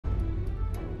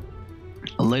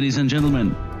Ladies and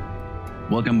gentlemen,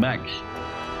 welcome back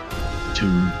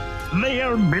to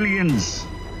There Billions.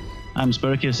 I'm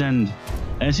Sparrowcus, and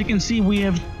as you can see,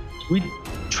 we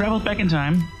traveled back in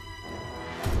time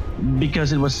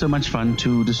because it was so much fun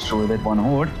to destroy that one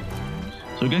horde.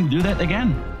 So we're going to do that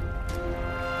again.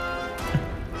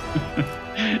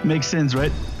 Makes sense,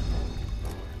 right?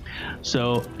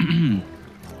 So, the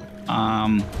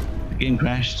game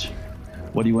crashed.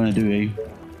 What do you want to do, eh?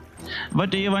 What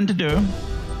do you want to do?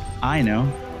 I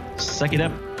know. Suck it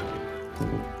up.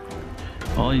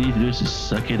 All you need to do is just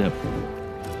suck it up.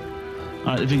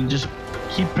 Alright, if you can just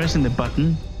keep pressing the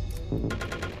button.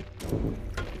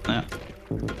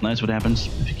 That's what happens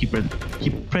if you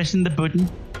keep pressing the button.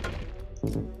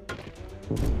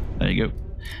 There you go.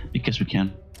 Because we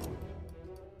can.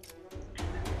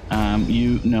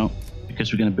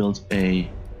 Because we're gonna build a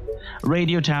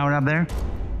radio tower up there.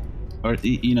 Or,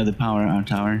 you know, the power of our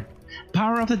tower.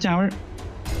 Power of the tower.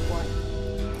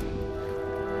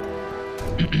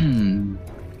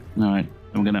 Alright,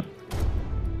 I'm gonna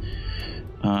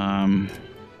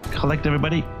collect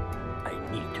everybody. I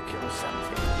need to kill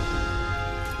something.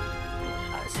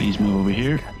 Please move over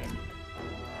here.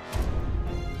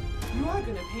 You are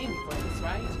gonna pay me for this,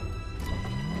 right?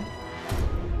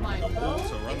 My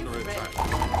Hordes are under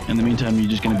attack. In the meantime, you're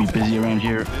just gonna be busy around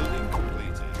here. Building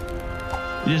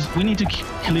completed. We need to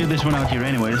clear this one out here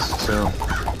anyways, so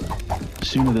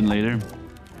sooner than later.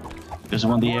 Because I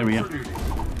want the area.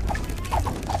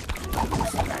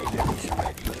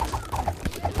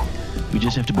 We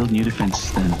just have to build new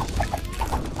defenses then.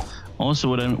 Also,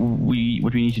 what we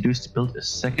need to do is to build a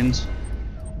second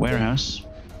warehouse,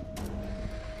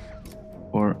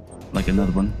 or like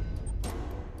another one.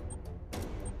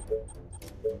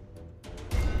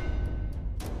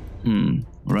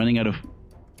 We're running out of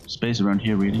space around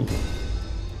here, really.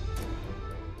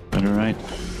 But alright.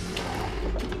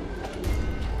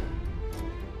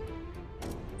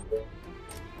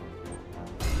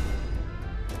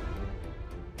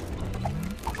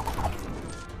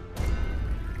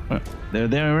 They're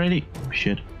there already? Oh,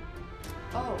 shit.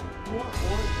 Oh, more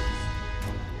hordes.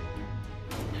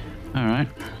 Alright.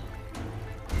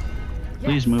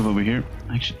 Please move over here.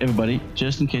 Actually, everybody,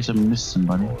 just in case I missed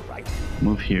somebody,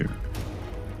 move here.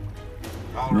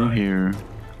 Move here.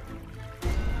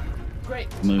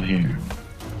 Great. Move here.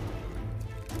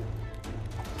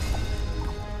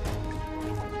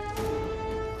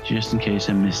 Just in case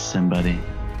I missed somebody.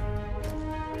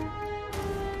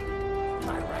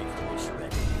 My rifle is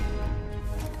ready.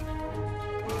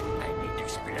 I need to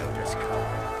explode this cover.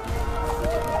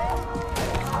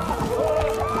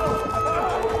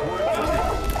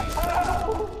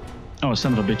 Oh,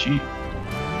 son of a bitch. They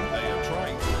are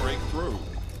trying to break through.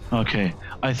 Okay,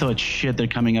 I thought shit they're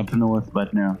coming up north,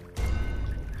 but no.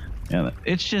 Yeah,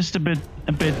 it's just a bit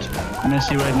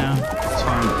messy right now. It's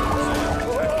fine.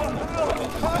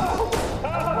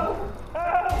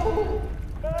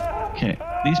 Okay,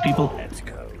 these people. Let's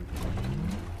go.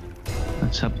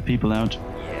 Let's help the people out.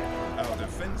 Our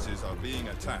defenses are being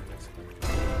attacked.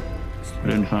 We're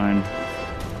doing fine.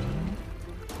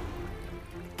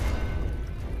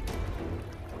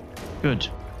 Good.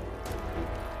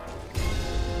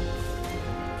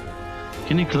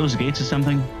 Can you close the gates or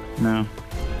something? No.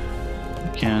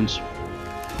 You can't.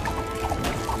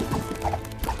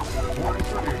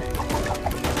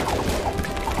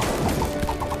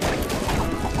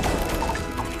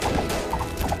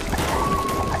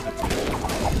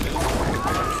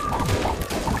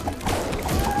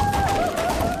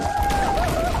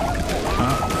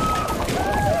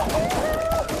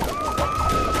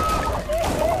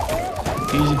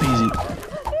 Easy peasy.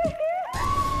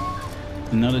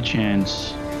 Another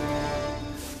chance.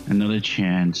 Another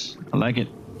chance. I like it.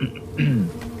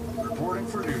 Reporting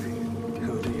for duty.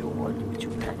 Who do you want me to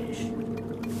punish?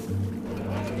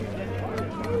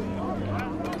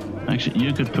 Actually,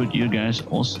 you could put you guys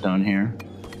also down here.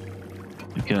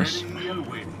 Because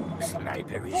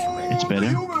Sniper is ready. it's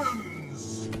better.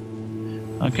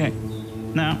 Okay.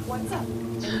 Now, What's up?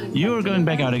 you are going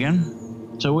back out again.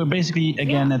 So we're basically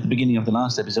again at the beginning of the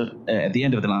last episode, at the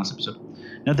end of the last episode.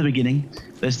 Not the beginning.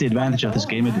 That's the advantage of this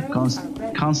game. It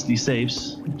constantly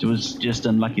saves. It was just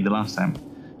unlucky the last time.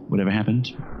 Whatever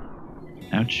happened.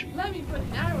 Ouch. Let me put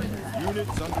an arrow in there.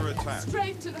 Units under attack.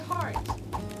 Straight to the heart.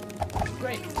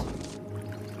 Great.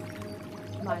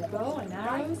 My bow and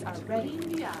arrows are ready in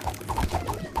the eye.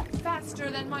 Faster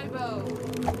than my bow.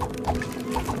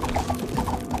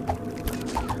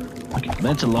 Okay,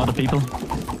 that's a lot of people.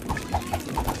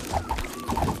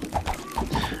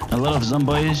 A lot of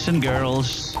zombies and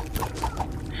girls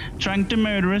trying to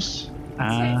murder us.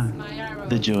 Ah,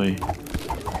 the joy.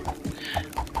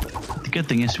 Good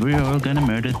thing is we're all gonna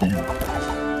murder them.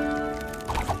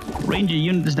 Ranger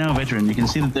unit is now a veteran. You can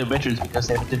see that they're veterans because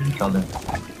they have a different color.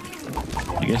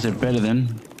 I guess they're better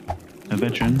than a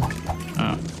veteran.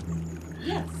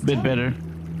 Yes. Bit better.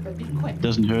 But be quick.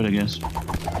 Doesn't hurt, I guess.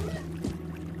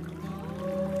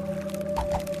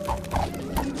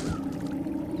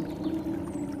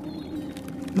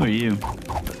 Who are you?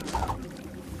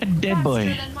 A dead boy.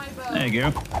 Faster than my bow. There you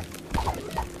go.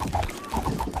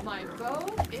 My bow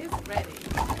is ready.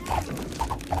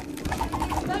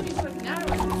 Let me put an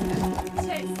arrow in his head.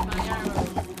 Taste my arrow.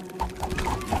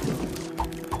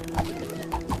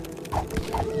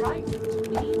 Right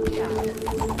between the eyes.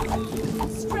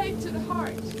 Straight to the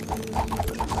heart.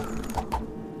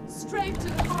 Straight to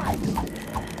the heart.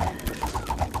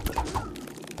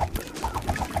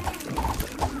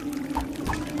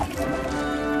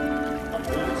 Our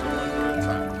hordes are under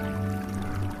attack.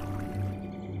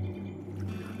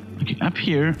 Okay, up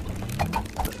here.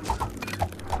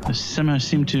 I somehow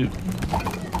seem to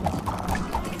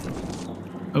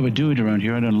overdo it around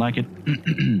here. I don't like it.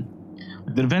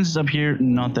 The defenses up here,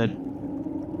 not that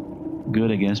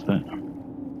good, I guess, but...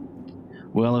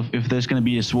 Well, if there's gonna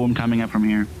be a swarm coming up from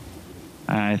here,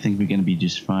 I think we're gonna be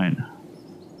just fine.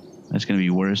 That's gonna be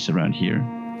worse around here.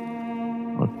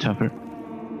 A lot tougher.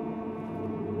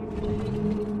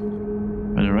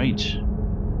 But alright.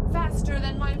 Faster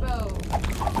than my bow.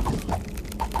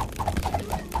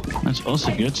 That's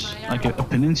also good. Like a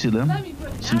peninsula, Let me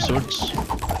put an some arrow in sorts. his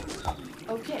head.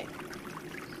 Okay.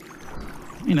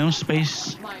 You know,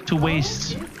 space My to bow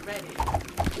waste, is ready.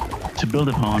 to build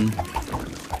upon.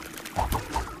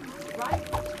 Right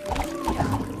between the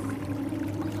eyes.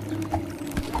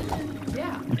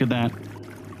 Yeah. Look at that.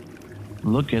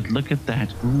 Look at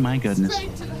that. Oh my goodness.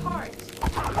 Straight to the heart.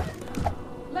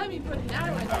 Let me put an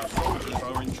arrow in Our his head. soldiers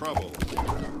are in trouble.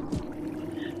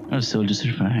 Our soldiers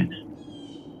are fine.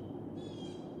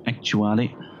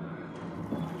 Actually.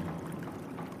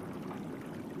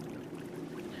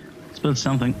 Let's build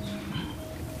something.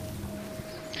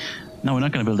 No, we're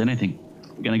not gonna build anything.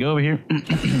 We're gonna go over here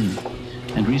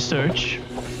and research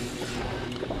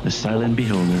the Silent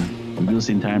Beholder. Reveals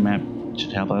the entire map.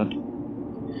 Should help out.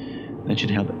 That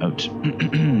should help out.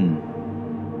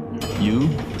 You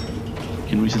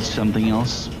can research something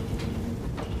else.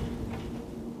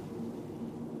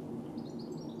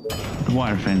 The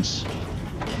wire fence.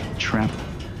 Trap.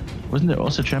 Wasn't there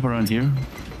also a trap around here?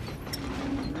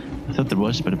 I thought there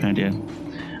was, but apparently yeah.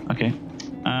 Okay.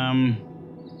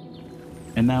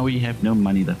 And now we have no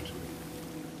money left.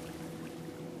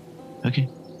 Okay.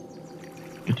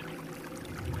 Good.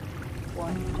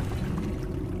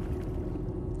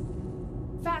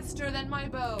 Faster than my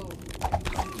bow.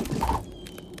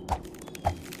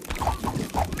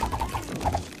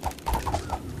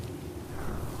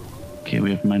 Okay,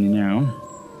 we have money now.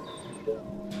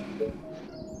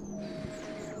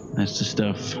 That's the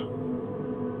stuff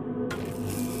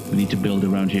we need to build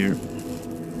around here.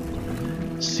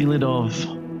 Seal it off.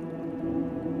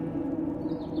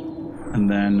 And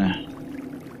then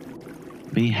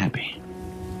be happy.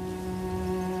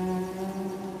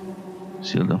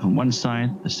 Seal it off on one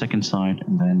side, the second side,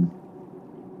 and then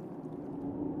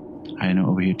I know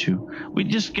over here too. We're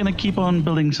just gonna keep on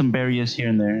building some barriers here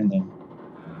and there, and then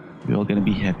we're all gonna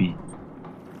be happy.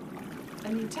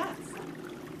 A new task.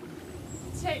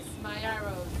 Taste my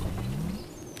arrows.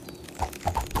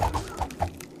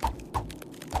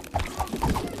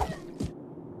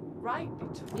 Right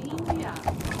between the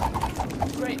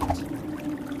eyes. Great.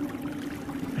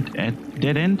 At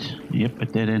dead end? Yep,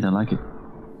 at dead end. I like it.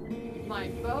 My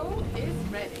bow is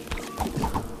ready.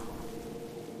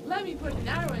 Let me put an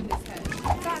arrow in his head.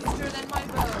 Faster than my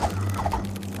bow.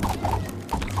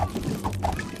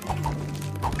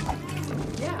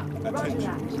 Yeah, roger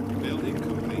that. Attention. Building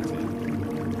completed.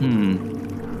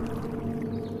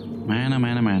 Man, oh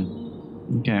man, oh man.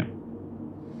 Okay.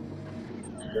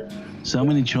 So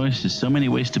many choices, so many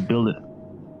ways to build it.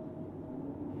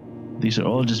 These are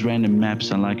all just random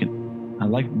maps. I like it. I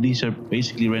like these are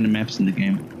basically random maps in the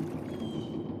game.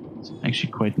 It's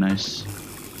actually quite nice.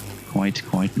 Quite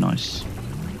nice.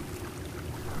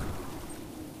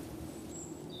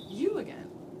 You again?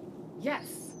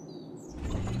 Yes.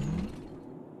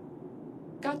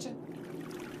 Gotcha.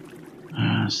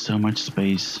 So much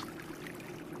space.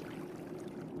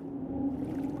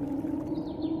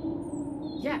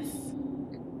 Yes.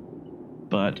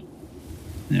 But,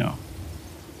 you know.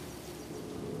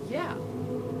 Yeah.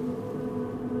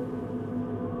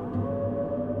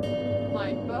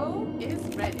 My bow is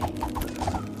ready.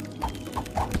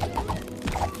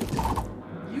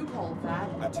 You hold that,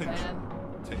 Attention. man.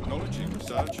 Technology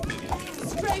research finished.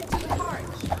 Straight to the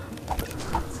heart.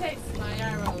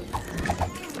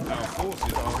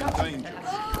 Danger.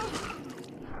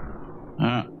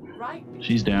 Ah, Right.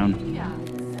 she's down. Yeah.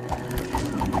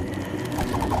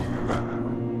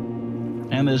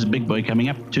 And there's a big boy coming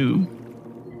up too.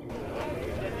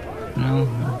 Well,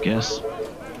 I guess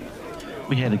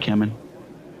we had it coming.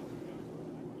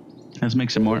 Let's make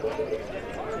some more.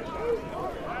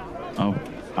 Oh,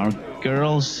 our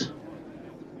girls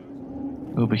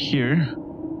over here.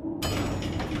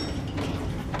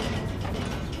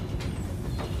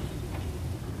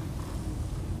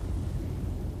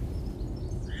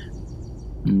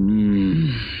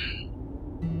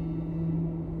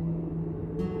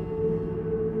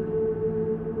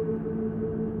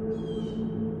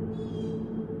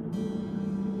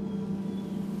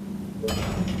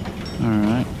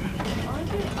 Alright.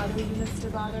 Aren't there other units to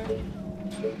bother?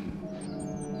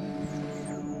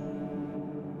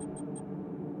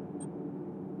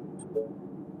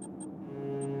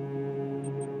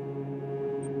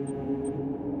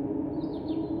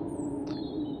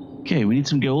 Okay, we need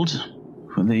some gold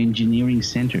for the engineering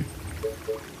center.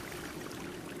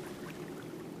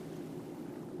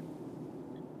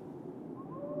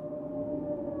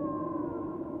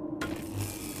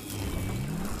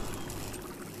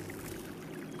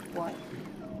 What?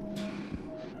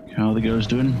 How are the girls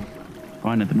doing?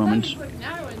 Fine at the moment. Put an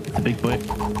arrow in The big boy.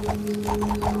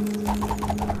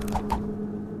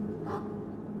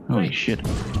 Holy shit.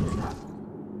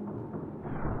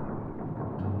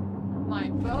 My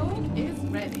bow is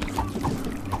ready.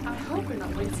 I hope we're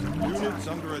not wasting any Units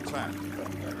time. under attack.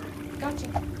 Gotcha.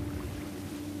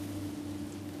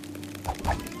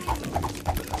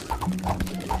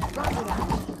 Roger that.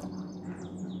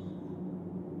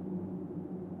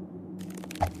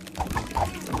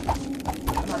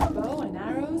 My bow and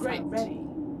arrows are ready.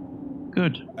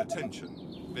 Good. Attention.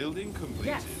 Building completed.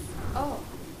 Yes. Oh,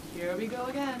 here we go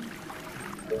again.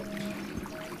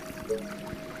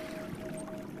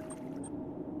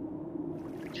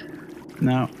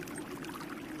 Now,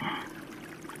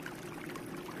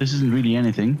 this isn't really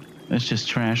anything. That's just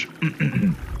trash.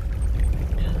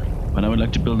 But I would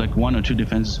like to build like 1 or 2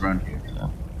 defenses around here.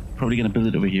 So probably gonna build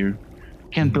it over here.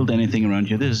 Can't build anything around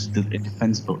here. This is the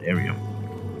defensible area.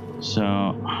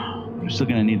 So we're still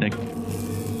gonna need like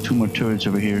 2 more turrets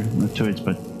over here. Not turrets,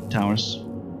 but towers.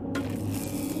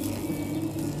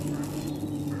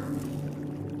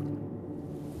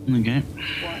 Okay.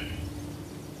 What?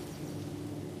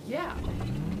 Yeah.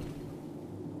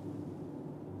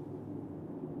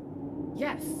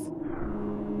 Yes.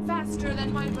 Faster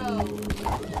than my bow.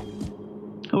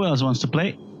 Who else wants to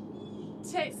play?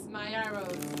 Taste my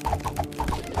arrows.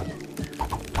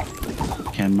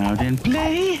 Come out and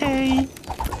play, hey!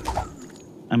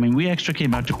 I mean, we extra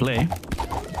came out to play.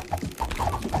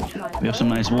 We have some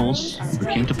nice walls. We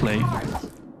came to play.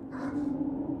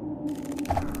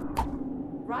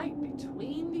 Right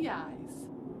between the eyes.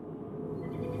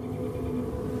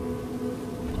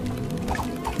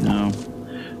 No,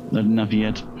 not enough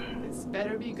yet. This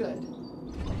better be good.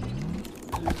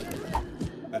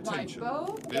 Attention.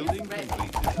 bow Building is ready.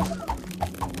 completed.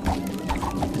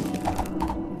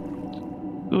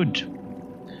 Good.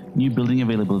 New building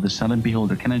available, the Silent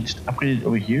Beholder. Can I just upgrade it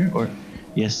over here, or?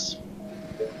 Yes.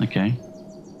 Okay.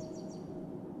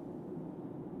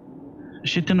 A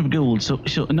shit ton of gold. So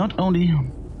not only,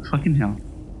 fucking hell,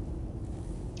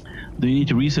 do you need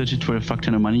to research it for a fuck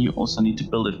ton of money, you also need to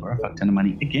build it for a fuck ton of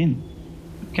money again.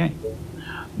 Okay.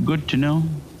 Good to know.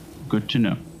 Good to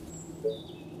know.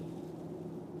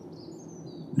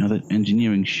 Now that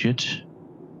engineering shit.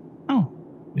 Oh,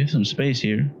 we have some space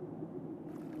here.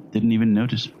 Didn't even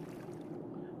notice.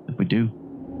 But we do.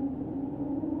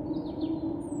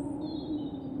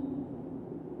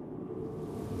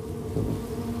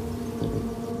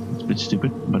 It's a bit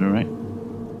stupid, but alright.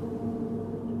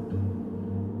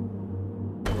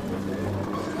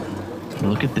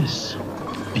 Look at this.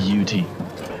 Beauty.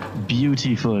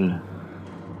 Beautiful.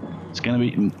 It's gonna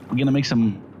be... We're gonna make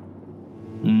some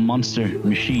monster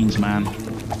machines, man.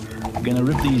 We're gonna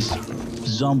rip these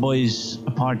zomboys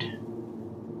apart.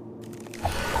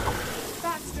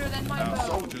 Faster than my Our bow.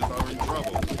 soldiers are in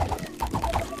trouble.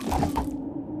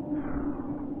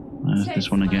 There's Taste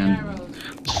this one my again. arrows.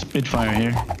 Spitfire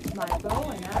here. My bow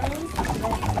and arrows are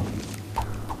ready.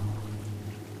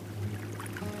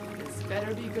 This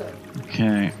better be good.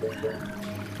 Okay.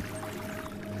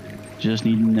 Just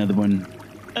need another one.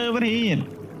 Over here.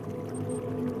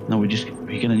 No,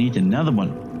 we're gonna need another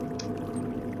one.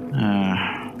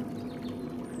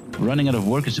 Running out of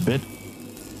workers a bit.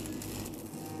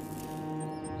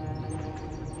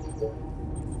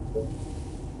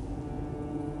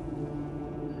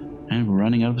 And we're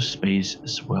running out of space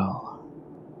as well.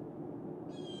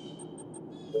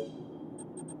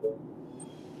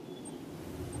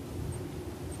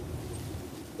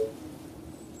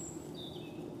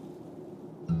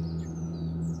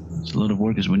 There's a lot of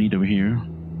workers we need over here.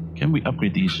 Can we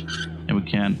upgrade these? Yeah, we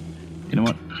can. You know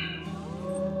what?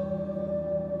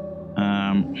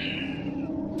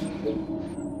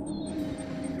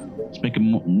 Let's make a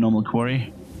normal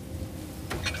quarry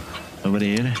over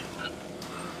there.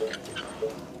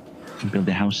 And build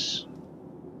a house.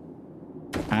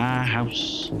 A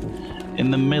house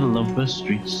in the middle of the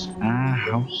streets. A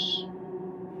house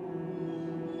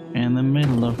in the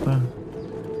middle of a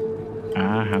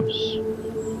house.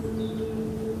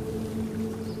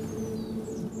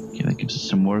 Okay, that gives us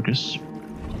some workers.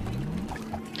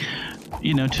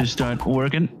 You know, to start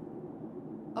working.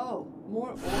 Oh,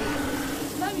 more oil.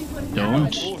 Let me put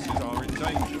Don't. Horses are in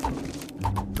danger.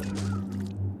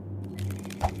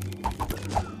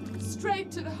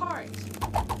 straight to the heart.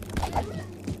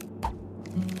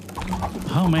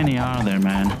 How many are there,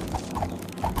 man?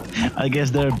 I guess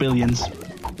there are billions.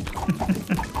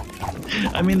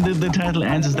 I mean, the title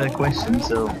answers that question,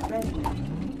 so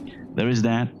there is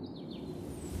that.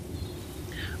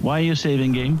 Why are you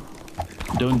saving, game?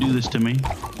 Don't do this to me.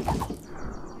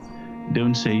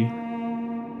 Don't save.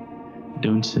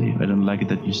 Don't save. I don't like it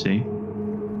that you save.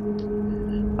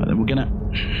 Then we're gonna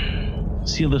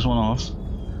seal this one off.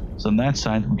 So on that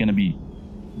side, we're gonna be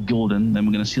golden. Then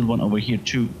we're gonna seal one over here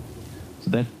too. So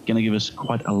that's gonna give us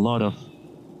quite a lot of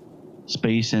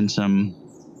space and some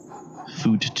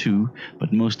food too,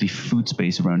 but mostly food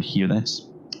space around here. That's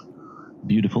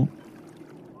beautiful,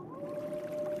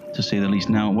 to say the least.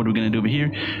 Now, what are we gonna do over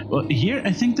here? Well, here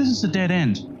I think this is a dead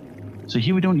end. So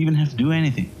here we don't even have to do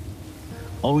anything.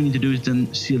 All we need to do is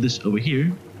then seal this over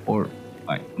here, or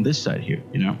like on this side here,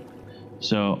 you know.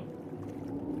 So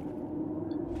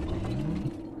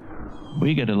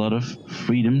we get a lot of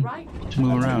freedom to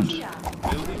move around.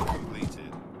 Building completed.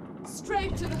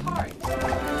 Straight to the heart.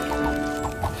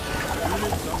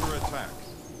 Units under attack.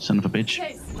 Son of a bitch.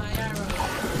 Chase my arrow.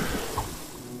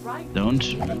 Right. Don't.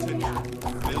 Attention.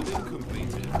 Building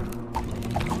completed.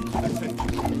 Attention.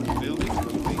 Building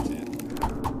completed.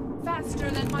 Faster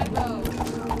than my bow.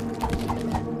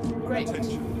 Great.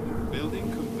 Attention.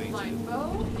 Building completed. My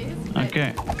bow is ready.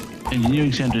 Okay.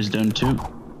 Engineering center is done too.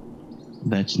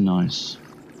 That's nice.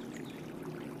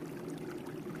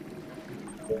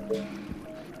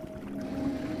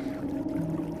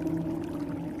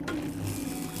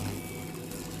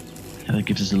 That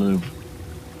gives us a little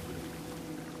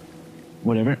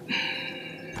whatever.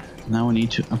 Now we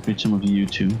need to upgrade some of you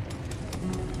too.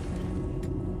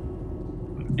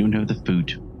 We don't have the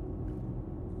food.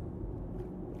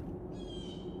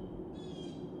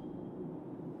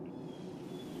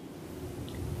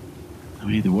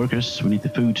 We need the workers, we need the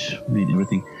food, we need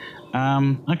everything.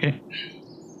 Okay.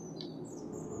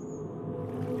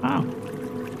 Oh.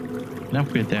 Can I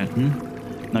upgrade that,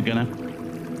 Not gonna.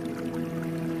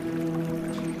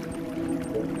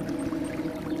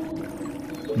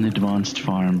 An advanced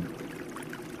farm.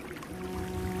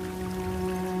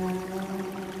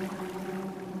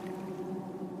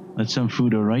 That's some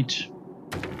food, alright.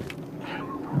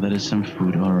 That is some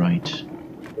food, alright.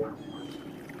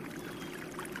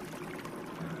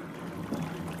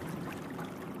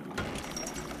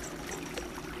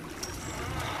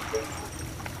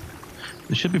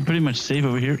 It should be pretty much safe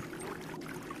over here.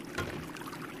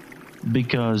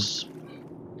 Because,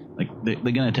 like, they're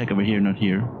gonna attack over here, not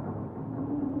here.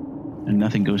 And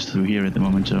nothing goes through here at the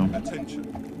moment, so... Attention.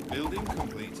 Building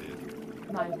completed.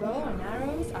 My bow and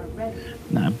arrows are ready.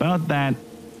 Now, about that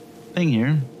thing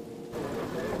here.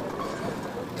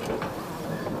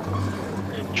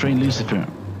 Train Lucifer.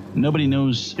 Nobody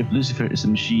knows if Lucifer is a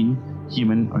machine,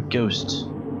 human, or ghost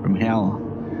from hell.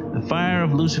 The fire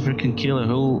of Lucifer can kill a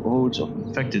whole horde of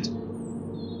infected.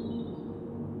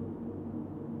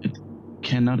 It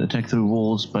cannot attack through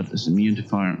walls, but is immune to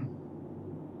fire.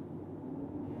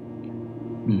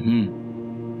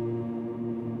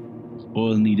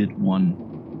 Oil needed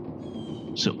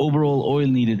 1. So overall oil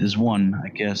needed is 1, I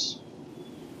guess.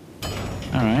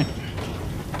 Alright.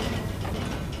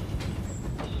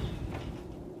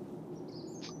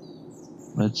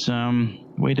 Let's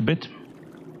wait a bit.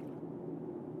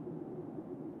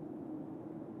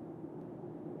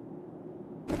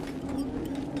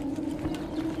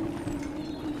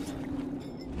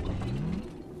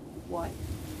 What?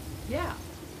 Yeah.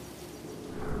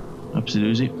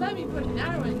 Absolutely. Let me put an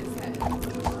arrow in his head.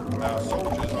 Our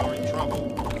soldiers are in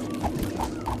trouble.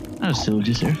 Our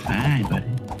soldiers are fine, buddy.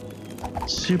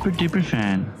 Super duper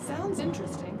fine. Sounds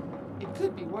interesting. It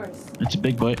could be worse. It's a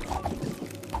big boy.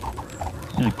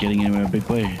 You're not getting anywhere, big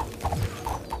boy.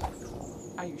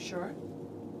 Are you sure?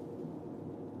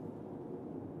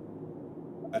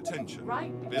 Attention.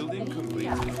 Right. Building completed.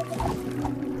 Yeah.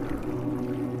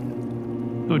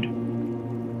 Good.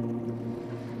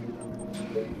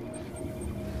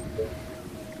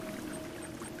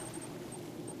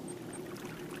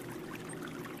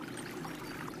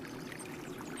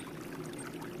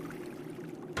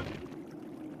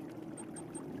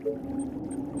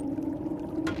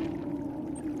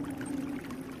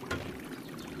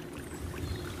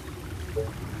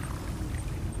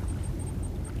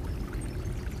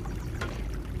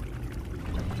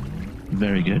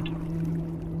 Very good.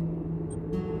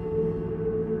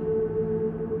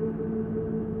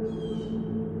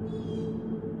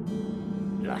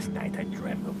 Last night I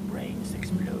dreamt of brains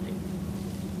exploding.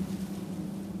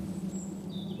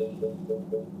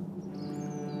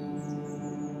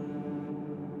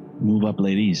 Move up,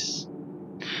 ladies.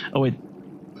 Oh wait,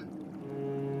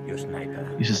 Your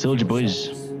sniper. these are soldier boys.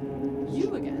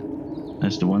 You again.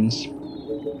 That's the ones.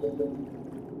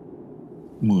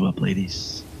 Move up,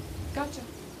 ladies. Gotcha.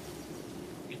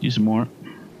 Could use some more.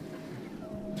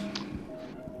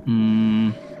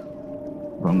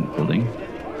 Wrong building.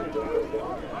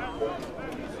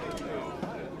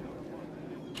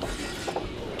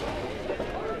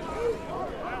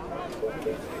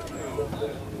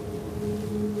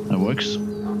 That works.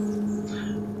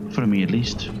 For me, at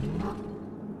least.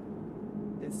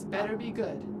 This better be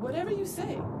good. Whatever you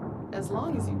say, as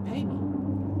long as you pay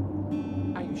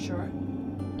me. Are you sure?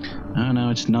 Oh no,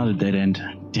 it's not a dead end.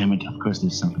 Damn it, of course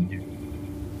there's something here.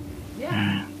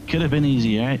 Yeah. Could have been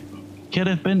easy, right? Could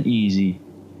have been easy.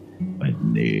 But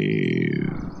no.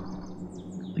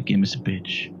 The game is a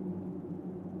bitch.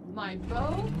 My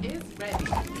bow is ready.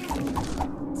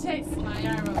 Taste my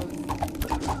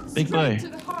arrows. Big Straight boy. to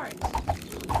the heart.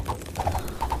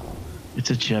 It's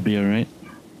a chubby, alright?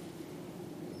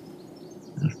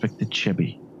 Affected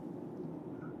chubby.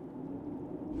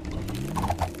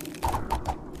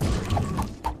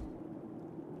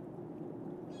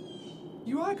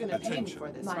 You are gonna pay me Attention. for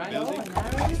this, My right? bow Bow and and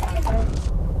arrows are ready.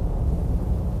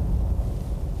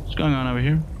 What's going on over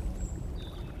here?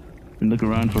 Been looking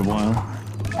around for a while.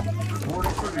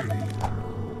 Reporting for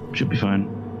duty. Should be fine.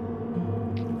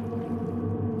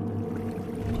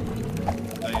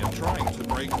 They are trying to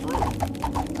break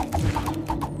through.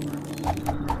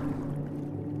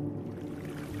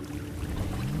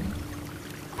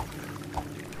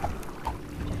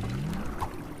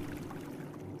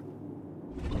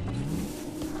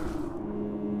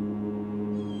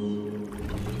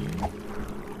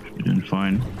 You're doing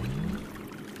fine.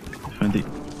 Find the...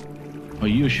 Oh,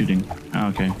 you're shooting. Ah,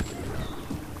 okay.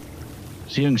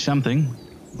 Seeing something.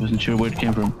 Wasn't sure where it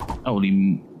came from.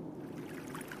 Holy...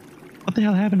 What the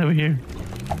hell happened over here?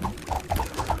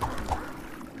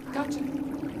 Gotcha.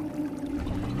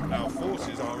 Our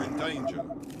forces are in danger.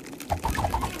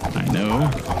 I know.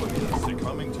 Colonies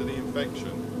succumbing to the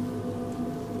infection.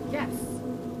 Yes.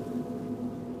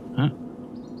 Huh?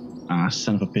 Ah,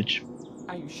 son of a bitch.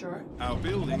 Are you sure? Our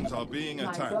buildings are being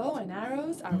My attacked. bow and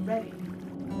arrows are ready.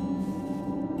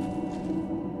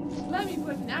 Let me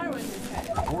put an arrow in his head.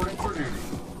 Reporting for duty.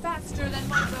 Faster than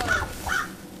my bow.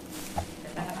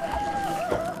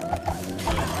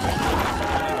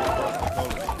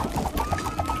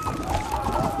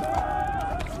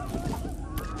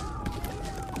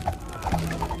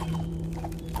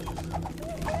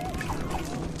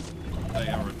 They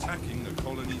are attacking the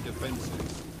colony defenses.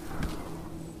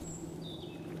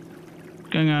 What's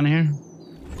going on here?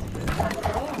 My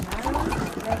bow and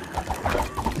arrows are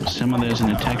ready. Someone there's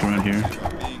an attack around here. They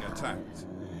are being attacked.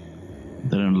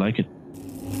 They don't like it.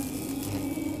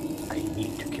 I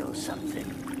need to kill something.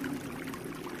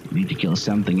 Need to kill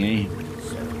something, eh?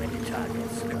 So many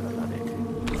targets, gotta love it.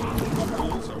 The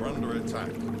walls are under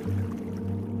attack.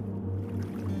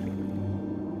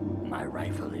 My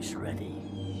rifle is ready.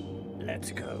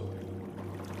 Let's go.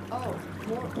 Oh,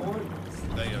 more orders.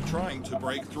 They are trying to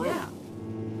break through. Yeah.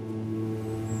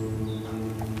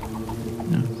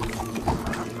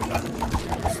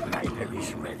 Sniper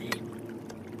is ready.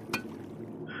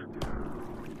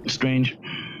 Strange.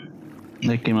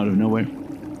 That came out of nowhere.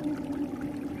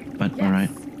 But Yes. alright.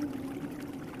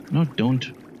 No,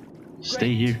 don't.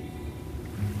 Stay Great. here.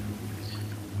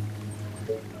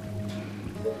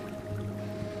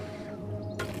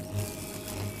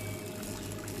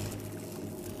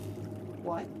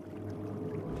 What?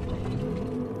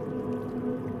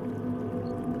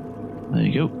 There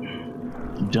you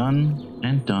go. Done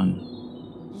and done.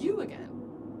 You again.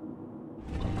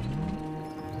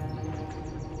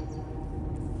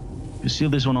 You seal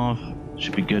this one off.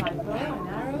 Should be good. My bow and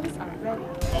arrows are ready.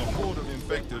 A horde of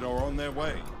infected are on their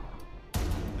way.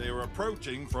 They are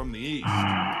approaching from the east.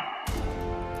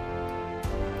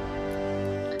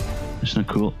 That's not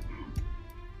cool.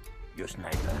 Your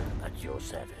sniper at your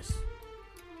service.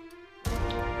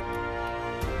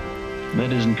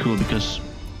 That isn't cool because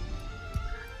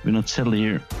we're not settled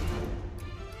here.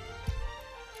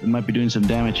 We might be doing some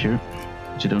damage here,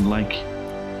 which I don't like.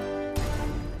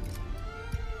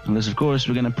 Unless, of course,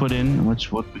 we're gonna put in what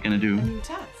we're gonna do. A new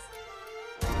task.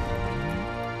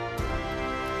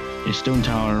 A stone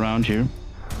tower around here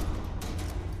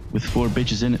with 4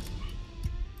 bitches in it.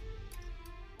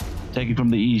 Taking from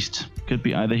the east. Could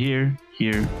be either here,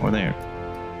 here, or there.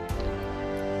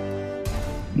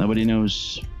 Nobody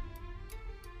knows.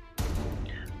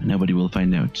 Nobody will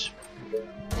find out.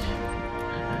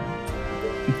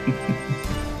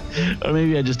 Or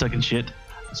maybe I just talking shit.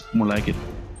 It's more like it.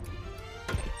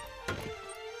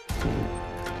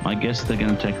 My guess is they're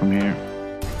gonna attack from here.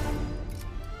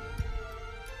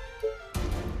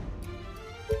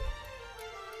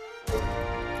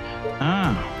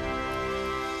 Ah.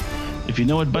 If you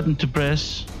know what button to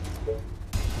press,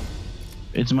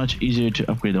 it's much easier to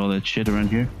upgrade all that shit around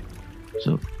here.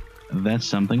 So that's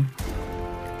something.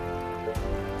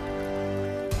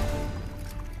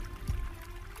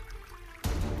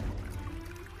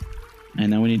 And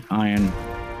now we need iron.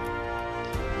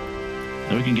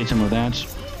 So we can get some of that.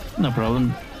 No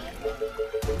problem.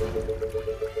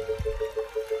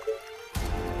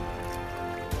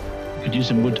 Could use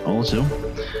some wood also.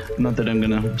 Not that I'm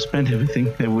gonna spend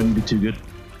everything, that wouldn't be too good.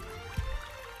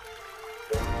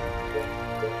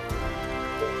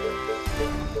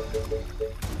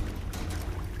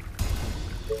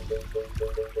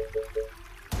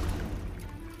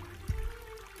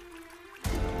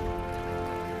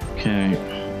 Okay.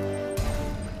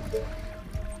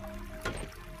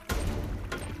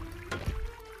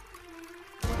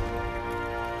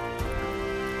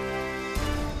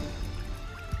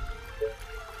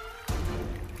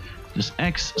 Just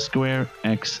X square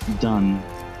X done.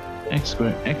 X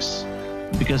square X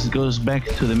because it goes back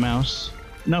to the mouse.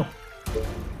 No.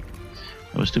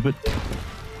 That was stupid.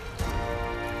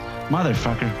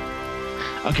 Motherfucker.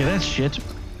 Okay, that's shit.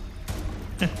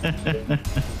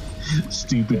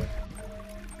 Stupid.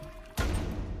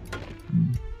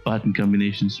 Button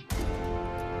combinations.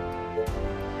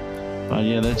 But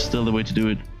yeah, that's still the way to do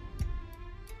it.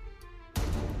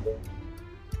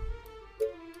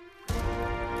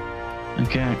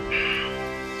 Okay.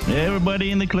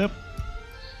 Everybody in the club,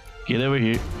 get over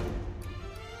here.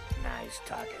 Nice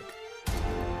target.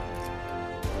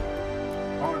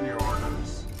 On your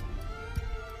orders.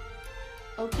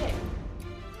 Okay.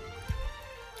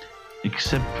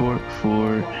 Except for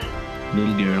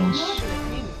little You're girls. not gonna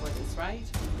pay me for this, right?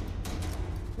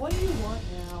 What do you want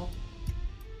now?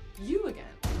 You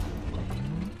again.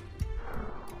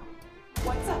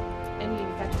 What's up? Any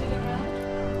infected around?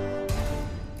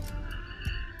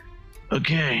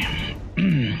 Okay.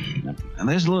 And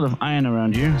there's a lot of iron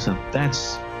around here, so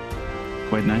that's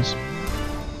quite nice.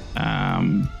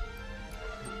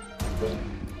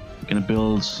 Gonna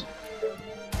build.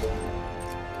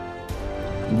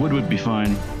 Wood would be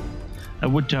fine. A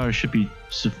wood tower should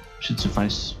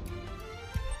suffice.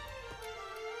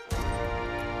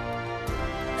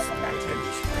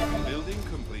 Building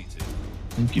completed.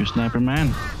 Thank you, sniper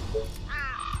man.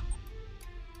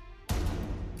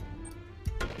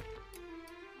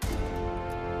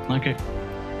 Okay.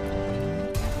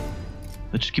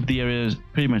 Let's just keep the area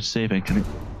pretty much safe, actually.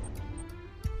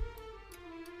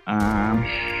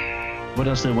 What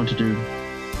else do I want to do?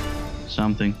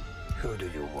 Something. Who do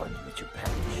you want me to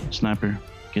punish? Sniper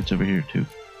gets over here too.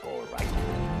 All right.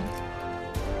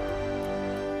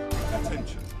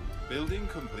 Attention. Building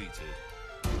completed.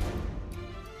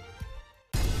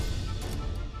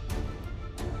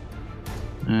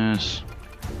 Yes.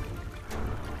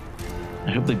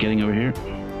 I hope they're getting over here.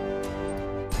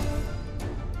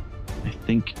 I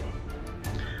think.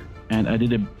 And I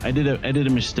did a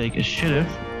mistake. I should have.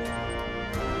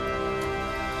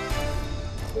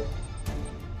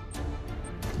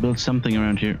 Built something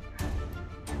around here.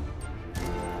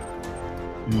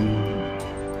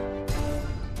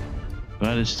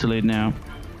 But it's too late now.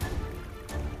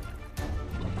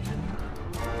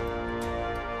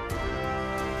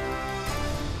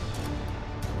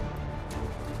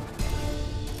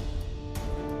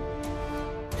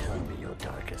 Tell me your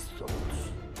darkest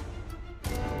thoughts.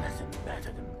 Nothing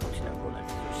better than putting a bullet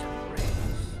through some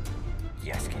brains.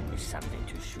 Just give me something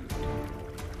to shoot.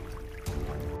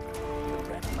 You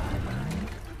read my mind.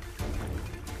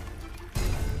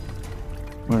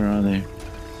 Where are they?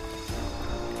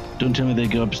 Don't tell me they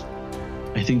go up.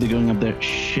 I think they're going up there.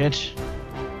 Shit.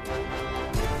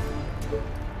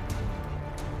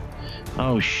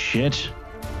 Oh shit.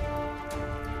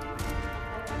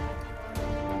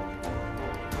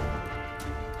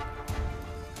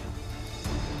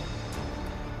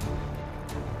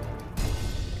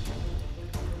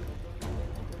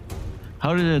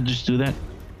 How did I just do that?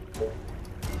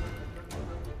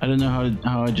 I don't know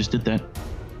how I just did that.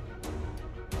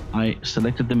 I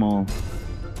selected them all.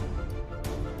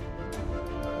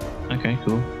 Okay,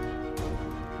 cool.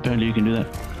 Apparently you can do that.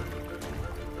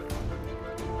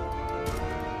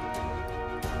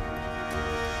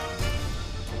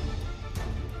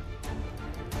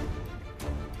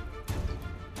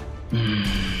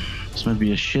 This might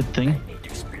be a shit thing. I need to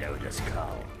explode the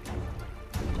skull.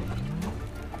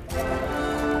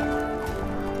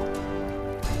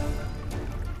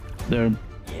 They're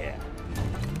Yeah.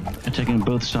 attacking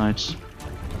both sides.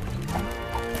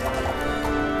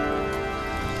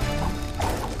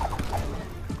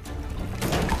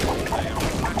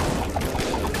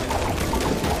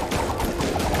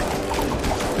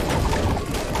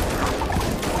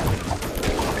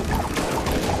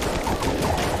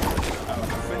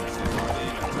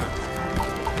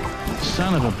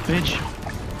 Son of a bitch.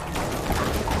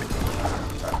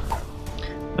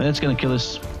 That's gonna kill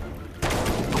us.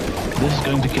 This is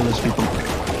going to kill us, people.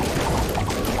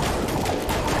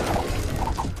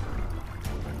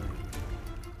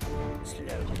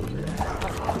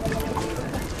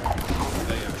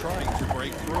 They are trying to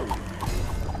break through.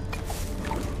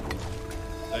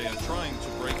 They are trying to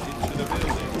break into the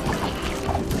building.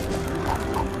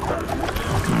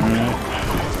 Alright.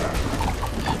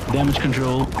 Damage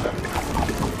control.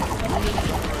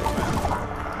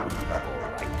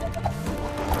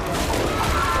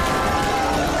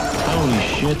 Holy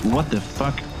shit, what the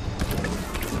fuck?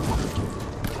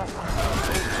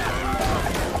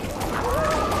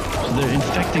 So they're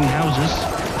infecting houses.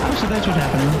 Oh, so that's what's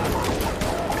happening.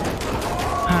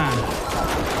 Huh.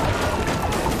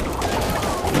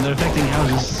 When they're affecting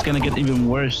houses, it's gonna get even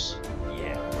worse.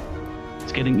 Yeah.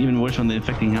 It's getting even worse when they're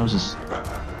affecting houses.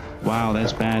 Wow,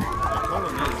 that's bad.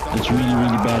 That's really,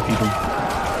 really bad, people.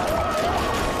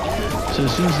 So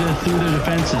as soon as they're through the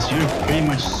defenses, you're pretty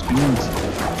much screwed.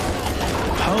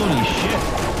 Holy shit.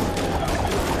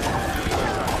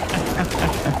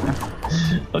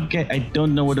 Okay, I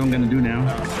don't know what I'm gonna do now,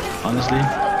 honestly.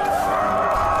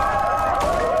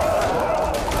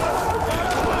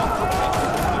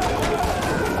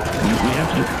 We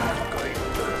have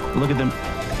to look at them.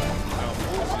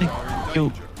 They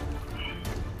go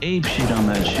ape shit on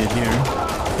that shit here.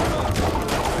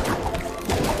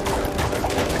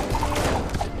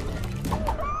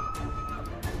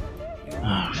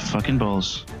 Ah, fucking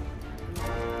balls.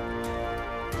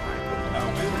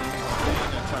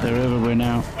 They're everywhere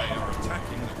now. They are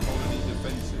attacking the colony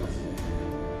defenses.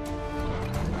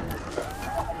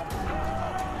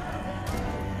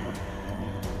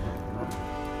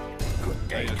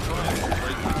 They are trying to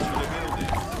break into the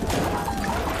building.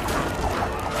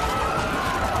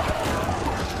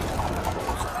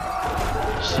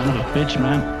 Son of a bitch,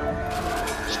 man.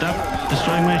 Stop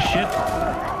destroying my shit.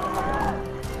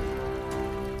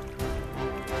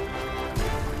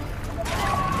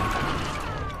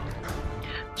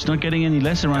 It's not getting any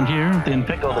less around here. They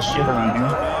infect all the shit around here.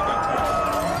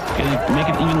 Gonna make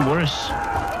it even worse.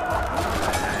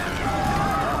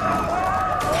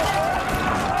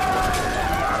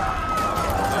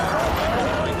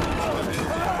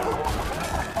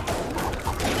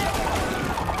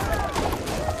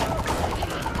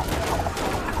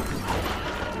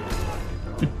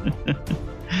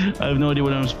 I have no idea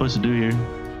what I'm supposed to do here.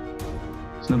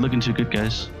 It's not looking too good,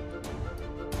 guys.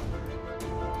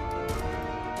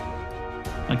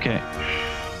 Okay.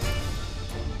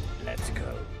 Let's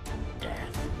go.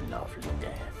 Death, lovely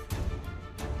death.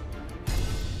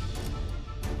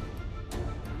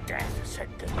 Death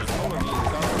sentence. Colony is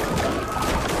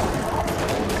under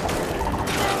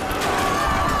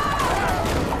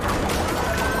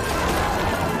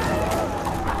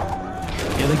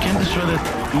Yeah, they can't destroy that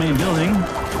main building.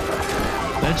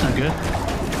 That's not good.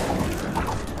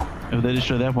 If they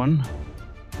destroy that one.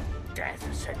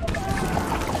 Death sentence.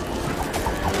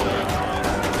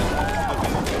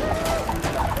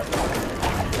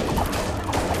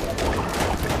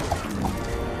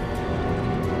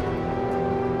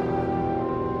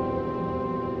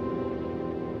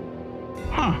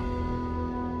 Huh.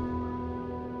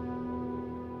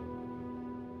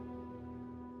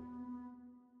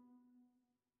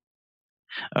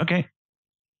 Okay.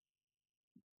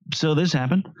 So this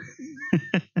happened.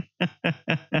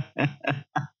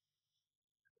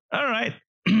 All right.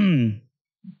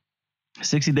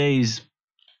 60 days.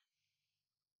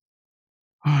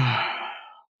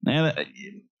 Now,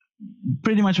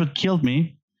 pretty much what killed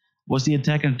me was the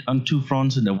attack on two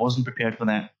fronts, and I wasn't prepared for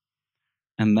that.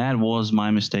 And that was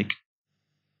my mistake.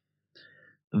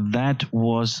 That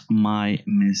was my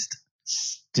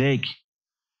mistake.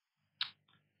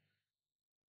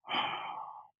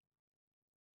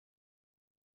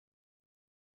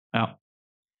 Oh.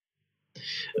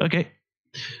 Okay.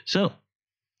 So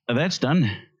that's done.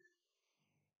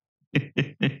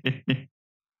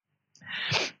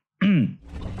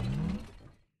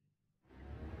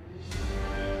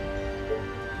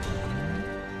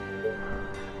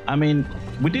 I mean,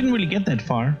 we didn't really get that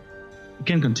far. We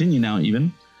can continue now,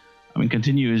 even. I mean,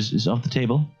 continue is off the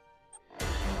table.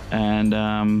 And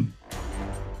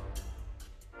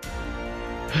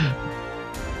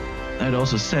it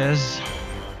also says,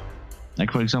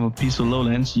 like for example, Peaceful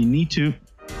Lowlands, you need to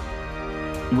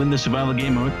win the survival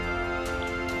game mode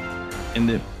in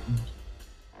the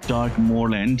Dark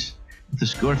Moorland with a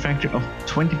score factor of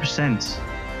 20%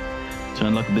 to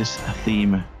unlock this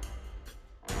theme.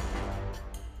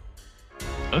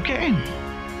 Okay.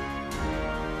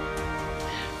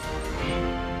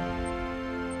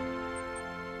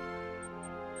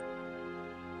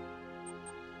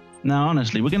 Now,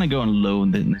 honestly, we're gonna go on low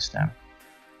this time.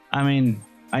 I mean,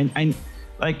 I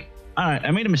like, alright,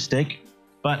 I made a mistake,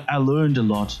 but I learned a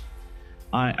lot.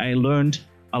 I learned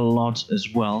a lot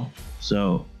as well.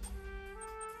 So,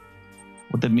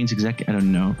 what that means exactly, I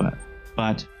don't know, but.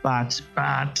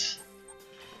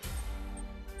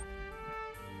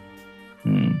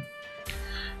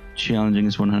 Challenging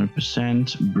is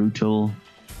 100%. Brutal.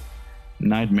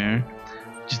 Nightmare.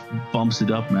 Just bumps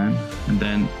it up, man. And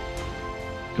then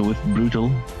go with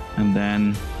brutal. And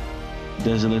then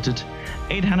desolated.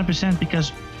 800%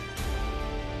 because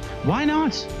why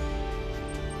not?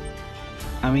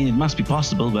 I mean, it must be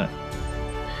possible, but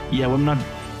yeah, we're not.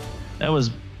 That was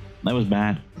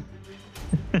bad.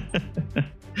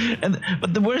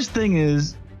 But the worst thing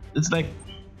is, it's like,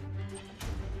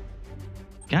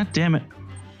 god damn it.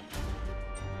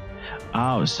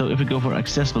 Oh, so if we go for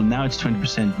accessible, now it's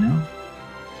 20% now.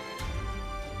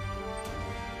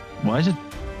 Why is it?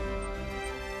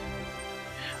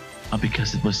 Oh,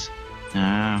 because it was.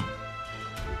 Ah.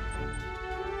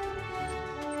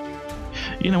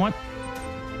 You know what?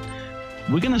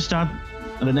 We're gonna start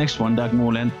the next one, Dark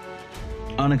Moorland,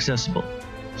 unaccessible.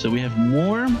 So we have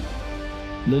more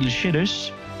little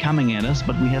shitters coming at us,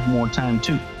 but we have more time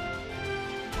too.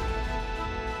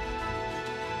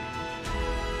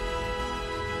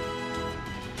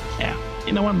 Yeah,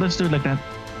 you know what? Let's do it like that.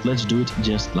 Let's do it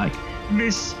just like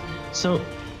this. So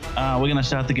we're gonna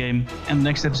start the game and the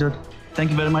next episode. Thank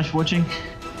you very much for watching.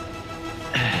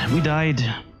 We died,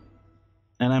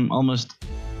 and I'm almost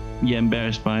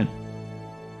embarrassed by it.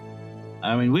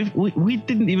 I mean, we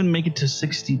didn't even make it to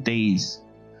 60 days.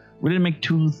 We didn't make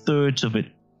 2/3 of it,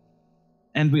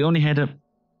 and we only had a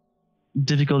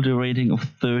difficulty rating of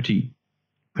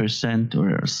 30%,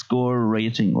 or a score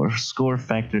rating or score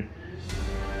factor.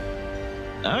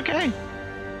 Okay.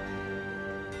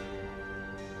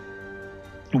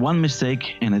 One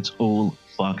mistake and it's all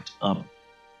fucked up.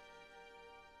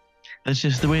 That's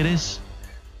just the way it is.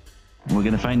 We're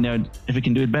gonna find out if we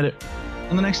can do it better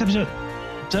in the next episode.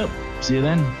 So, see you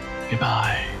then.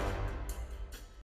 Goodbye.